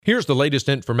Here's the latest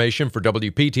information for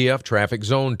WPTF Traffic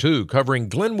Zone 2, covering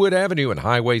Glenwood Avenue and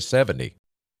Highway 70.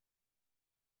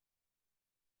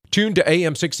 Tune to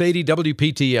AM 680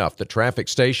 WPTF, the traffic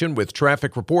station, with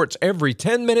traffic reports every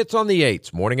 10 minutes on the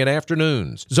 8s, morning and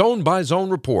afternoons. Zone-by-zone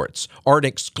reports are an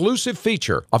exclusive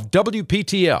feature of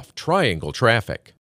WPTF Triangle Traffic.